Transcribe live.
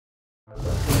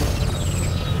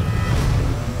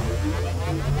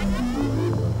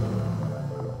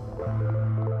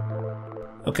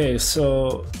Okay,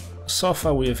 so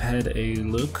far we've had a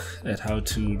look at how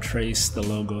to trace the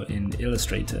logo in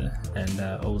Illustrator and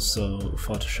also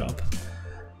Photoshop.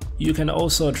 You can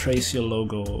also trace your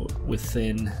logo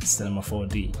within Cinema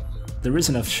 4D. The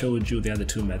reason I've showed you the other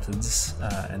two methods,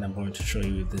 and I'm going to show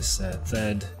you this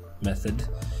third method,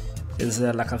 is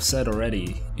that, like I've said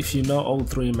already, if you know all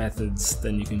three methods,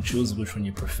 then you can choose which one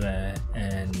you prefer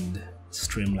and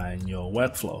streamline your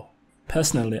workflow.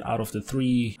 Personally, out of the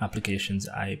three applications,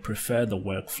 I prefer the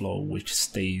workflow which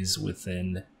stays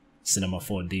within Cinema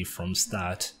 4D from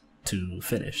start to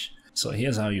finish. So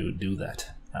here's how you do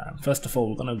that. First of all,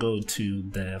 we're going to go to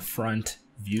the front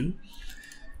view,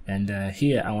 and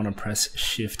here I want to press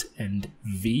Shift and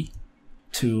V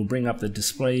to bring up the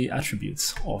display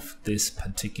attributes of this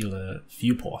particular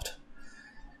viewport.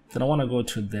 Then I want to go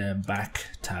to the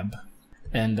back tab,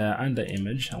 and under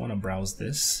image I want to browse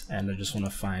this, and I just want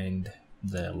to find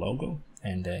the logo,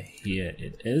 and here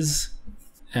it is.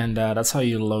 And that's how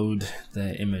you load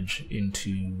the image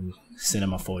into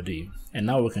Cinema 4D. And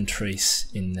now we can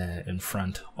trace in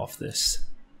front of this.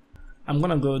 I'm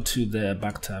gonna go to the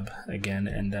back tab again,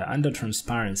 and under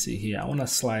transparency here, I want to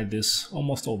slide this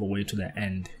almost all the way to the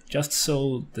end, just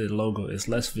so the logo is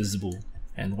less visible.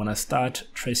 And when I start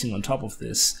tracing on top of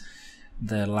this,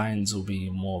 the lines will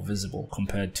be more visible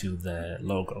compared to the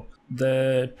logo.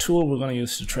 The tool we're going to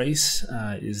use to trace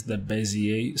is the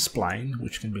Bezier spline,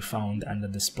 which can be found under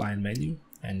the spline menu.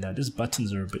 And these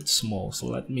buttons are a bit small, so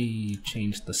let me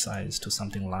change the size to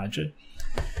something larger.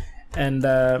 And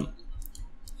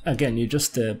again, you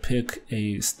just pick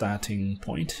a starting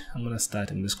point. I'm going to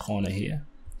start in this corner here,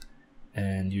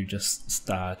 and you just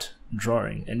start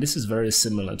drawing. And this is very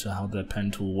similar to how the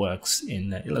pen tool works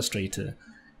in Illustrator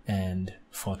and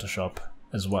Photoshop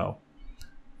as well.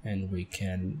 And we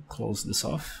can close this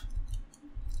off,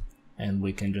 and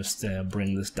we can just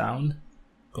bring this down,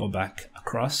 go back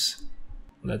across.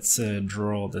 Let's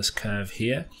draw this curve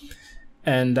here.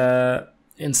 And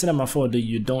in Cinema 4D,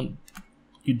 you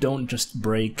don't just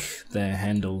break the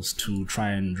handles to try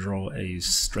and draw a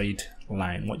straight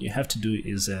line. What you have to do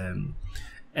is,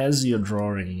 as you're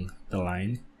drawing the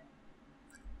line,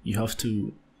 you have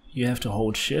to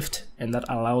hold Shift, and that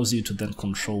allows you to then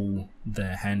control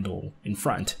the handle in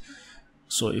front.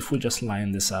 So if we just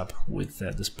line this up with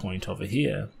this point over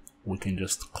here, we can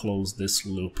just close this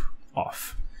loop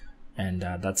off, and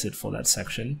that's it for that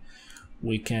section.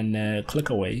 We can click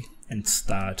away and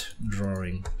start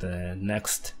drawing the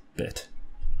next bit.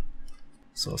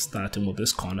 So starting with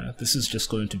this corner, this is just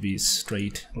going to be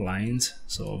straight lines,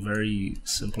 so very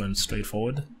simple and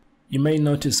straightforward. You may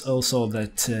notice also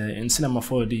that in Cinema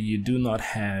 4D you do not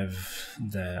have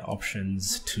the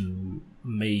options to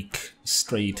make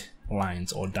straight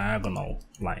lines or diagonal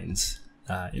lines.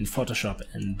 In Photoshop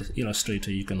and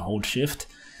Illustrator you can hold Shift,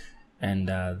 and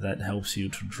that helps you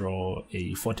to draw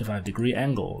a 45-degree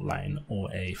angle line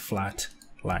or a flat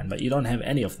line, but you don't have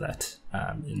any of that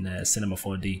in Cinema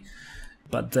 4D.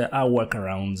 But there are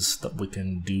workarounds that we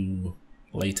can do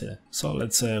later. So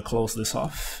let's close this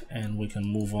off, and we can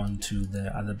move on to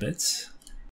the other bits.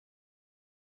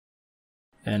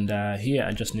 And here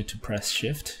I just need to press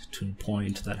Shift to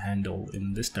point that handle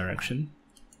in this direction,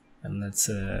 and let's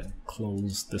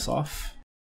close this off,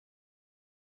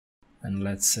 and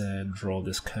let's draw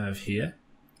this curve here.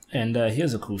 And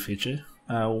here's a cool feature.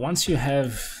 Once you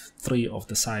have three of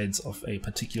the sides of a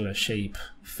particular shape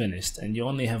finished and you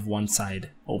only have one side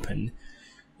open,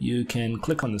 you can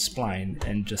click on the spline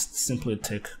and just simply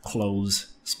tick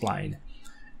Close Spline,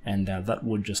 and that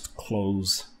would just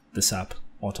close this up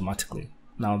automatically.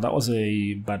 Now that was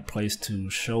a bad place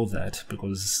to show that,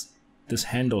 because this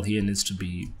handle here needs to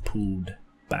be pulled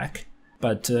back.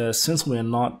 But since we're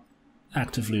not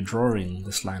actively drawing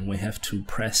this line, we have to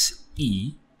press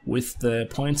E with the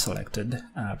point selected,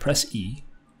 press E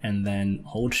and then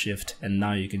hold Shift, and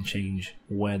now you can change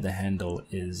where the handle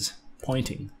is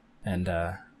pointing. And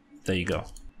there you go.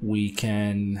 We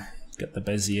can get the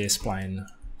Bezier spline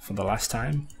for the last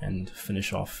time and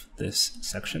finish off this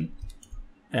section.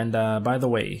 And by the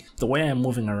way I'm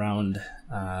moving around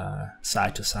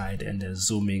side to side and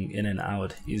zooming in and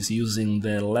out is using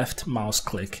the left mouse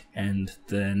click and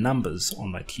the numbers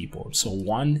on my keyboard. So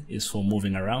 1 is for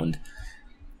moving around,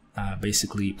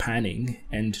 basically panning,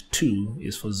 and 2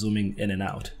 is for zooming in and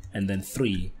out, and then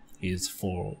 3 is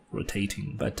for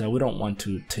rotating. But we don't want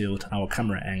to tilt our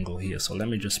camera angle here, so let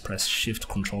me just press Shift,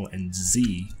 Control and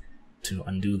Z to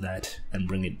undo that and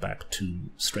bring it back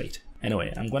to straight.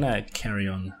 Anyway, I'm gonna carry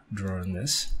on drawing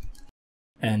this,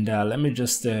 and let me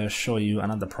just show you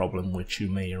another problem which you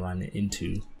may run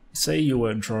into. Say you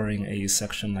were drawing a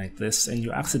section like this and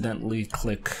you accidentally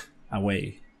click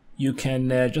away. You can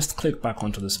just click back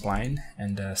onto the spline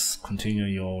and continue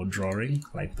your drawing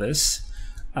like this.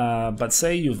 But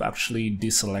say you've actually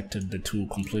deselected the tool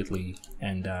completely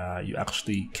and you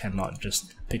actually cannot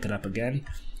just pick it up again.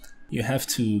 You have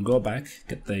to go back,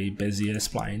 get the Bezier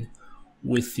spline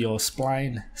with your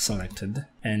spline selected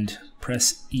and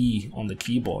press E on the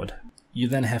keyboard. You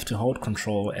then have to hold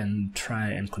Control and try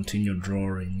and continue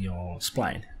drawing your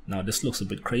spline. Now this looks a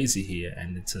bit crazy here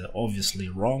and it's obviously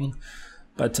wrong,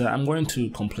 but I'm going to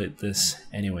complete this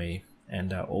anyway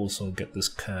and also get this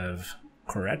curve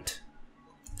correct.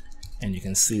 And you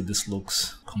can see this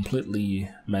looks completely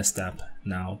messed up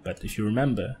now, but if you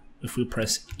remember, if we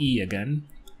press E again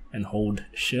and hold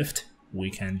Shift, we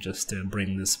can just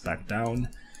bring this back down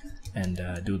and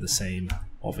do the same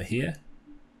over here.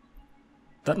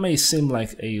 That may seem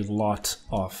like a lot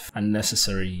of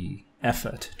unnecessary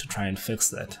effort to try and fix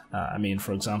that. I mean,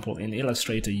 for example, in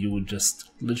Illustrator, you would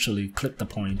just literally click the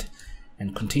point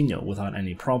and continue without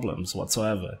any problems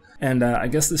whatsoever. And I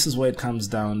guess this is where it comes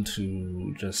down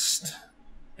to just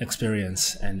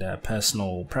experience and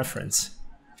personal preference.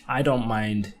 I don't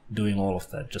mind doing all of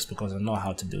that just because I know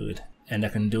how to do it and I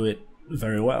can do it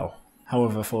very well.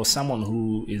 However, for someone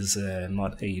who is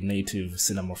not a native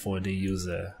Cinema 4D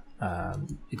user,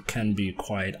 it can be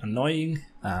quite annoying,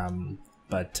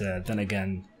 but then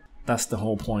again, that's the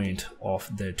whole point of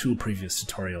the two previous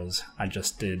tutorials I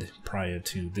just did prior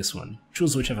to this one.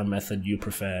 Choose whichever method you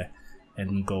prefer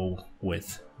and go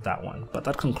with that one. But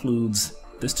that concludes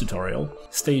this tutorial.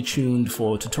 Stay tuned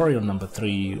for tutorial number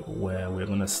 3, where we're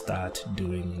going to start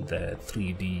doing the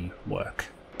 3D work.